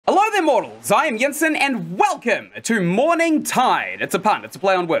Immortals, I am Ynsin, and welcome to Mourning Tide. It's a pun, it's a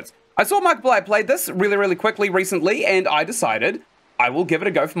play on words. I saw Markiplier played this really quickly recently, and I decided I will give it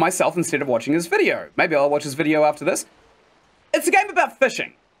a go for myself instead of watching his video. Maybe I'll watch his video after this. It's a game about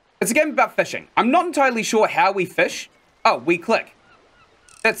fishing. It's a game about fishing. I'm not entirely sure how we fish. Oh, we click.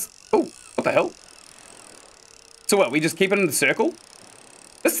 That's... oh, what the hell? So what, we just keep it in the circle?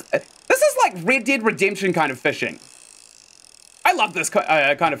 This is like Red Dead Redemption kind of fishing. I love this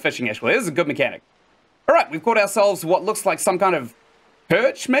kind of fishing, actually. This is a good mechanic. All right, we've caught ourselves what looks like some kind of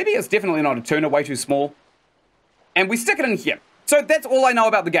perch, maybe? It's definitely not a tuna, way too small. And we stick it in here. So that's all I know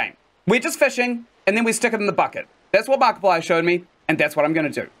about the game. We're just fishing, and then we stick it in the bucket. That's what Markiplier showed me, and that's what I'm going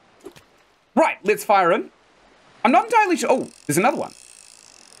to do. Right, let's fire in. I'm not entirely sure. Oh, there's another one.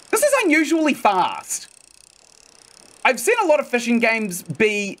 This is unusually fast. I've seen a lot of fishing games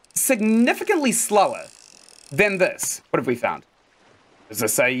be significantly slower than this. What have we found? Is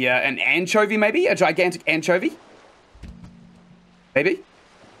this an anchovy, maybe? A gigantic anchovy? Maybe?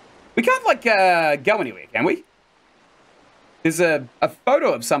 We can't, like, go anywhere, can we? There's a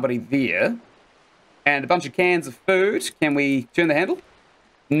photo of somebody there. And a bunch of cans of food. Can we turn the handle?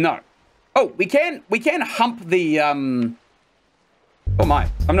 No. Oh, we can hump the, Oh my.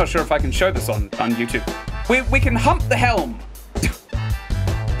 I'm not sure if I can show this on YouTube. We can hump the helm.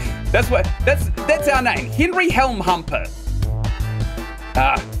 That's our name. Henry Helm Humper.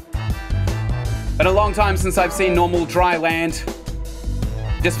 Been a long time since I've seen normal dry land.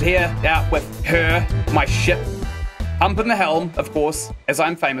 Just here, out with her, my ship. Humping the helm, of course, as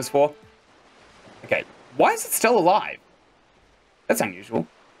I'm famous for. Okay, why is it still alive? That's unusual.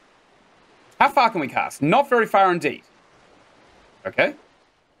 How far can we cast? Not very far indeed. Okay.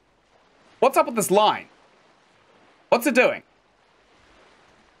 What's up with this line? What's it doing?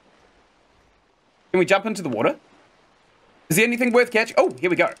 Can we jump into the water? Is there anything worth catching? Oh, here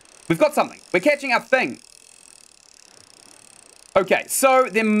we go. We've got something. We're catching our thing. Okay, so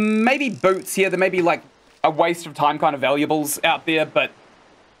there may be boots here. There may be like a waste of time kind of valuables out there, but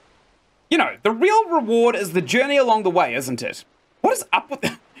you know, the real reward is the journey along the way, isn't it? What is up with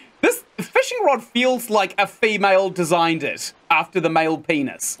this? Fishing rod feels like a female designed it after the male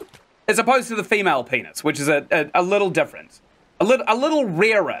penis, as opposed to the female penis, which is a little different. A little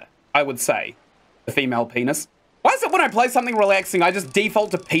rarer, I would say. The female penis. Why is it when I play something relaxing, I just default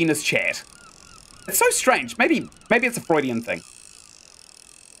to penis chat? It's so strange. Maybe it's a Freudian thing.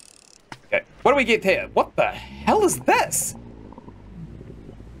 Okay, what do we get here? What the hell is this?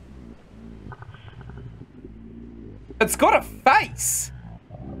 It's got a face.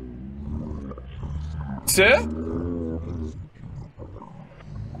 Sir?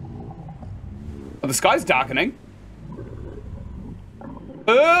 Oh, the sky's darkening.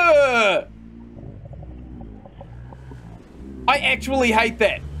 I actually hate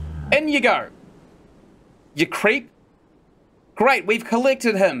that. In you go. You creep. Great, we've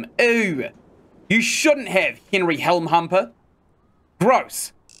collected him. Ooh. You shouldn't have, Henry Helm Humper.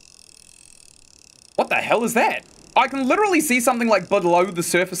 Gross. What the hell is that? I can literally see something like below the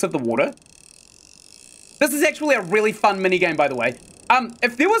surface of the water. This is actually a really fun minigame, by the way.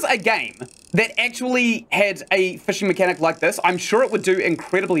 If there was a game that actually had a fishing mechanic like this, I'm sure it would do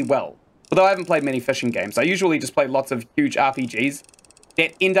incredibly well. Although I haven't played many fishing games. I usually just play lots of huge RPGs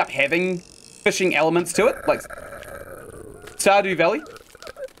that end up having fishing elements to it, like Stardew Valley.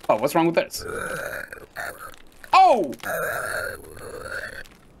 Oh, what's wrong with this? Oh!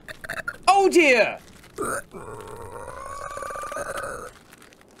 Oh dear!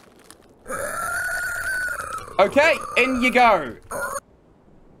 Okay, in you go.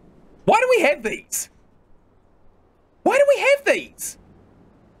 Why do we have these? Why do we have these?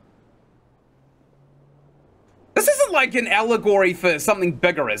 This isn't like an allegory for something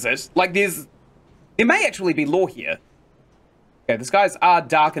bigger, is it? Like there may actually be lore here. Okay, the skies are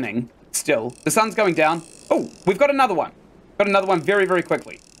darkening still. The sun's going down. Oh, we've got another one. Got another one very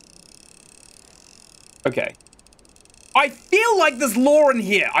quickly. Okay. I feel like there's lore in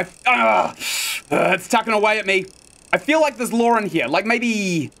here. It's tucking away at me. I feel like there's lore in here. Like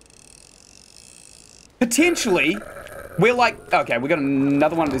maybe... potentially, we're like... okay, we got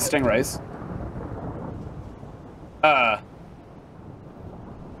another one of these stingrays.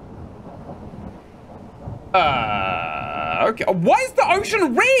 Okay. Why is the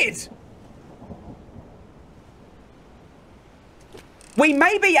ocean red? We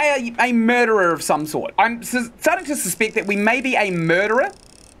may be a murderer of some sort. I'm starting to suspect that we may be a murderer,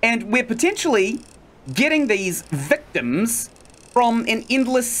 and we're potentially getting these victims from an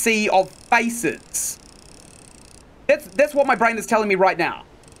endless sea of faces. That's what my brain is telling me right now.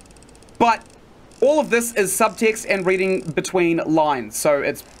 But all of this is subtext and reading between lines, so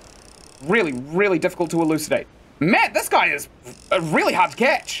it's really, really difficult to elucidate. Man, this guy is really hard to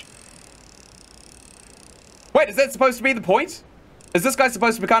catch. Wait, is that supposed to be the point? Is this guy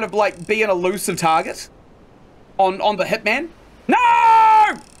supposed to be kind of like be an elusive target on the hitman? No!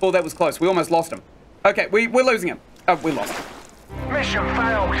 Oh, that was close. We almost lost him. Okay, we're losing him. Oh, we lost him. Mission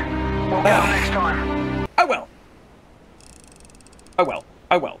failed. We'll get him next time. Oh well. Oh well.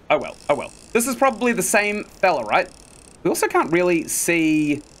 Oh well. Oh well. Oh well. This is probably the same fella, right? We also can't really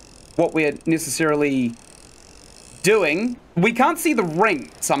see what we're necessarily doing. We can't see the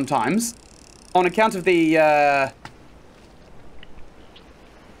ring sometimes on account of the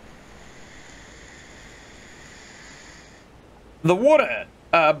water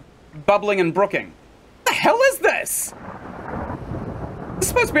bubbling and brooking. What the hell is this? This is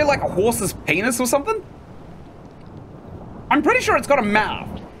supposed to be like a horse's penis or something? I'm pretty sure it's got a mouth.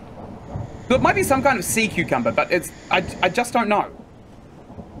 So it might be some kind of sea cucumber, but I just don't know.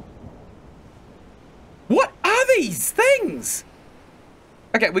 What are these things?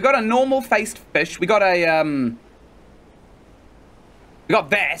 Okay, we got a normal-faced fish. We got a, we got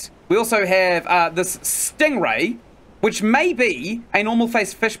that. We also have this stingray, which may be a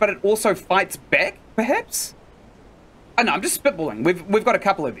normal-faced fish, but it also fights back, perhaps? Oh, no, I'm just spitballing. We've got a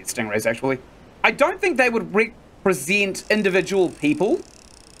couple of these stingrays, actually. I don't think they would represent individual people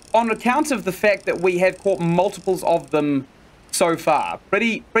on account of the fact that we have caught multiples of them so far.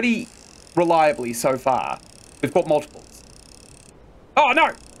 Pretty reliably so far. We've caught multiples. Oh,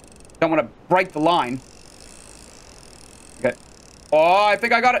 no! Don't want to break the line. Okay. Oh, I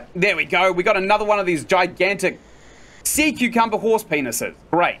think I got it. There we go. We got another one of these gigantic sea cucumber horse penises.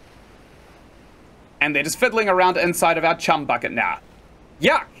 Great. And they're just fiddling around inside of our chum bucket now.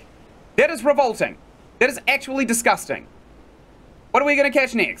 Yuck. That is revolting. That is actually disgusting. What are we going to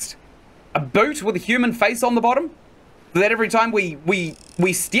catch next? A boot with a human face on the bottom? So that every time we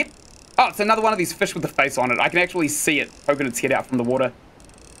step... Oh, it's another one of these fish with the face on it. I can actually see it poking its head out from the water.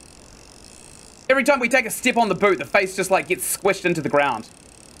 Every time we take a step on the boot, the face just like gets squished into the ground.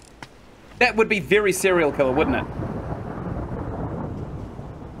 That would be very serial killer, wouldn't it?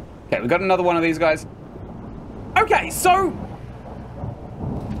 Okay, we've got another one of these guys. Okay, so...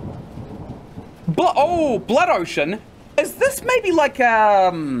 Blood Ocean. Is this maybe like,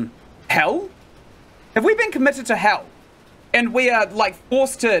 hell? Have we been committed to hell? And we are, like,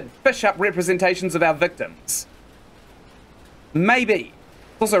 forced to fish up representations of our victims? Maybe.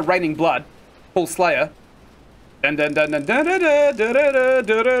 It's also raining blood. Paul Slayer. You know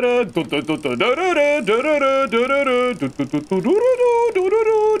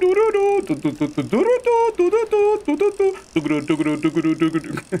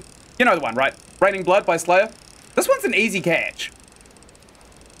the one, right? Raining Blood by Slayer. This one's an easy catch.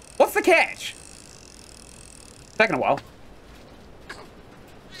 What's the catch? It's taking a while.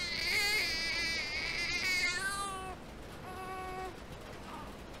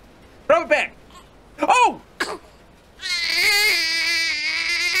 Throw it back. Oh!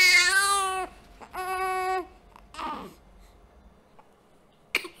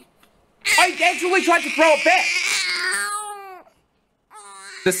 I actually tried to throw it back.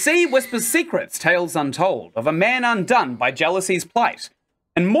 The sea whispers secrets, tales untold, of a man undone by jealousy's plight.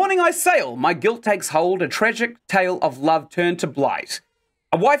 In morning I sail, my guilt takes hold, a tragic tale of love turned to blight.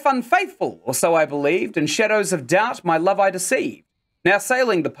 A wife unfaithful, or so I believed, in shadows of doubt my love I deceived. Now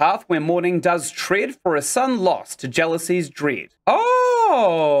sailing the path where morning does tread, for a son lost to jealousy's dread.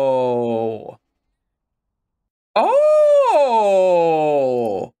 Oh!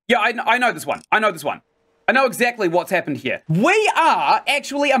 Oh! Yeah, I know this one. I know this one. I know exactly what's happened here. We are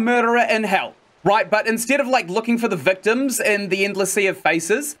actually a murderer in hell, right? But instead of like looking for the victims in the endless sea of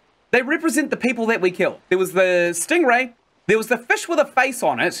faces, they represent the people that we kill. There was the stingray, there was the fish with a face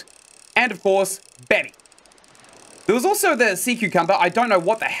on it, and of course, Batty. There was also the sea cucumber. I don't know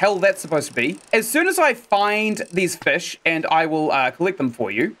what the hell that's supposed to be. As soon as I find these fish, and I will collect them for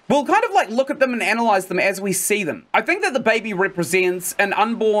you, we'll kind of like look at them and analyze them as we see them. I think that the baby represents an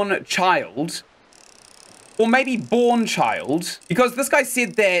unborn child, or maybe born child, because this guy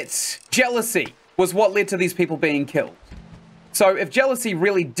said that jealousy was what led to these people being killed. So if jealousy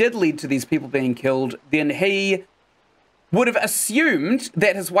really did lead to these people being killed, then he would have assumed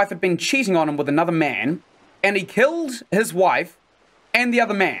that his wife had been cheating on him with another man, and he killed his wife and the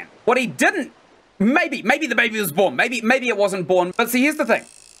other man. What he didn't, maybe the baby was born, maybe it wasn't born, but see, here's the thing.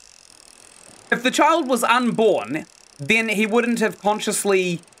 If the child was unborn, then he wouldn't have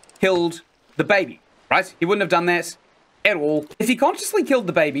consciously killed the baby, right? He wouldn't have done that at all. If he consciously killed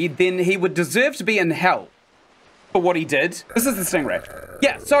the baby, then he would deserve to be in hell for what he did. This is the stingray.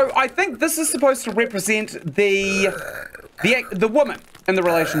 Yeah, so I think this is supposed to represent the woman. in the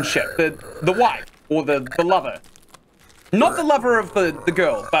relationship. The wife, or the lover. Not the lover of the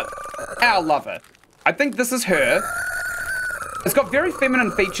girl, but our lover. I think this is her. It's got very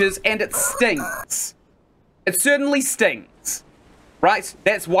feminine features, and it stings. It certainly stings. Right?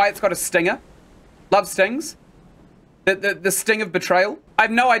 That's why it's got a stinger. Love stings. The sting of betrayal. I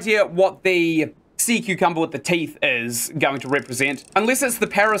have no idea what the sea cucumber with the teeth is going to represent, unless it's the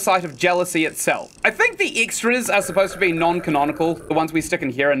parasite of jealousy itself. I think the extras are supposed to be non-canonical. The ones we stick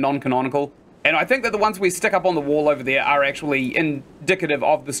in here are non-canonical. And I think that the ones we stick up on the wall over there are actually indicative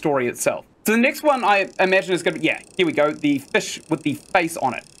of the story itself. So the next one I imagine is going to be, yeah, here we go, the fish with the face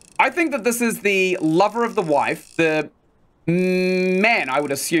on it. I think that this is the lover of the wife, the man, I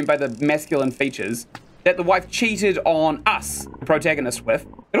would assume by the masculine features, that the wife cheated on us, the protagonist, with.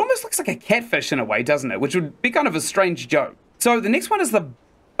 It almost looks like a catfish in a way, doesn't it? Which would be kind of a strange joke. So the next one is the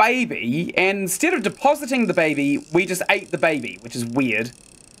baby, and instead of depositing the baby, we just ate the baby, which is weird.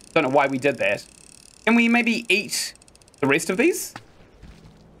 Don't know why we did that. Can we maybe eat the rest of these?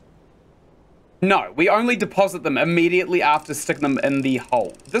 No, we only deposit them immediately after sticking them in the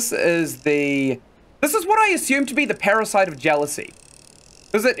hole. This is what I assume to be the parasite of jealousy.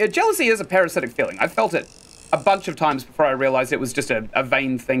 Because jealousy is a parasitic feeling. I felt it a bunch of times before I realized it was just a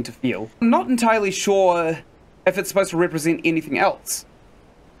vain thing to feel. I'm not entirely sure if it's supposed to represent anything else.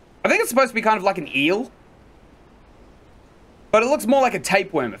 I think it's supposed to be kind of like an eel. But it looks more like a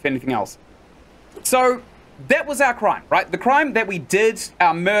tapeworm, if anything else. So, that was our crime, right? The crime that we did,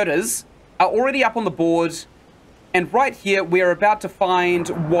 our murders, are already up on the board. And right here, we're about to find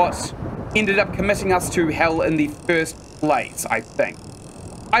what ended up committing us to hell in the first place, I think.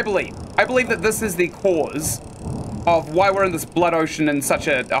 I believe that this is the cause of why we're in this blood ocean in such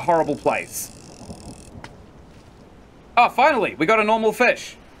a horrible place. Oh, finally, we got a normal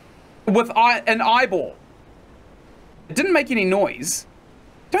fish. With an eyeball. It didn't make any noise.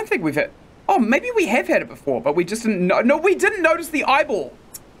 Don't think we've had... Oh, maybe we have had it before, but we just didn't know. No, we didn't notice the eyeball.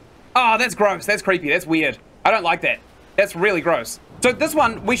 Oh, that's gross. That's creepy. That's weird. I don't like that. That's really gross. So this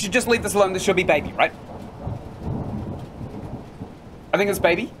one, we should just leave this alone. This should be baby, right? I think it's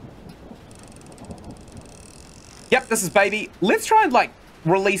baby. Yep, this is baby. Let's try and, like,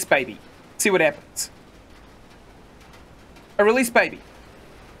 release baby. See what happens. Release baby.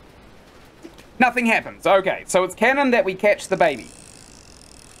 Nothing happens. Okay, so it's canon that we catch the baby.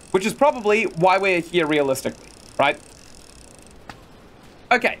 Which is probably why we're here realistically, right?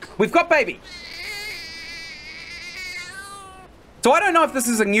 Okay, we've got baby. So I don't know if this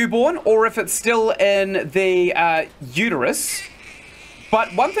is a newborn or if it's still in the uterus.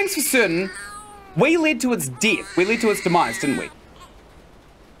 But one thing's for certain, we led to its death. We led to its demise, didn't we?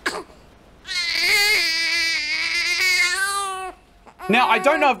 Now, I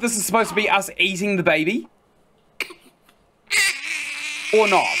don't know if this is supposed to be us eating the baby. Or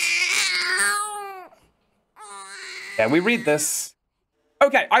not. Yeah, we read this.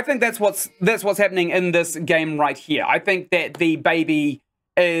 Okay, I think that's what's happening in this game right here. I think that the baby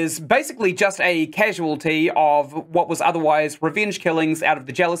is basically just a casualty of what was otherwise revenge killings out of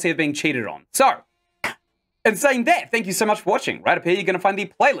the jealousy of being cheated on. So, in saying that, thank you so much for watching. Right up here, you're going to find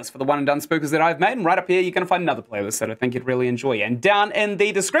the playlist for the one and done spookers that I've made. And right up here, you're going to find another playlist that I think you'd really enjoy. And down in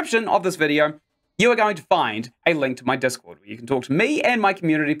the description of this video, you are going to find a link to my Discord where you can talk to me and my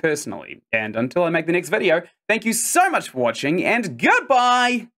community personally. And until I make the next video, thank you so much for watching and goodbye!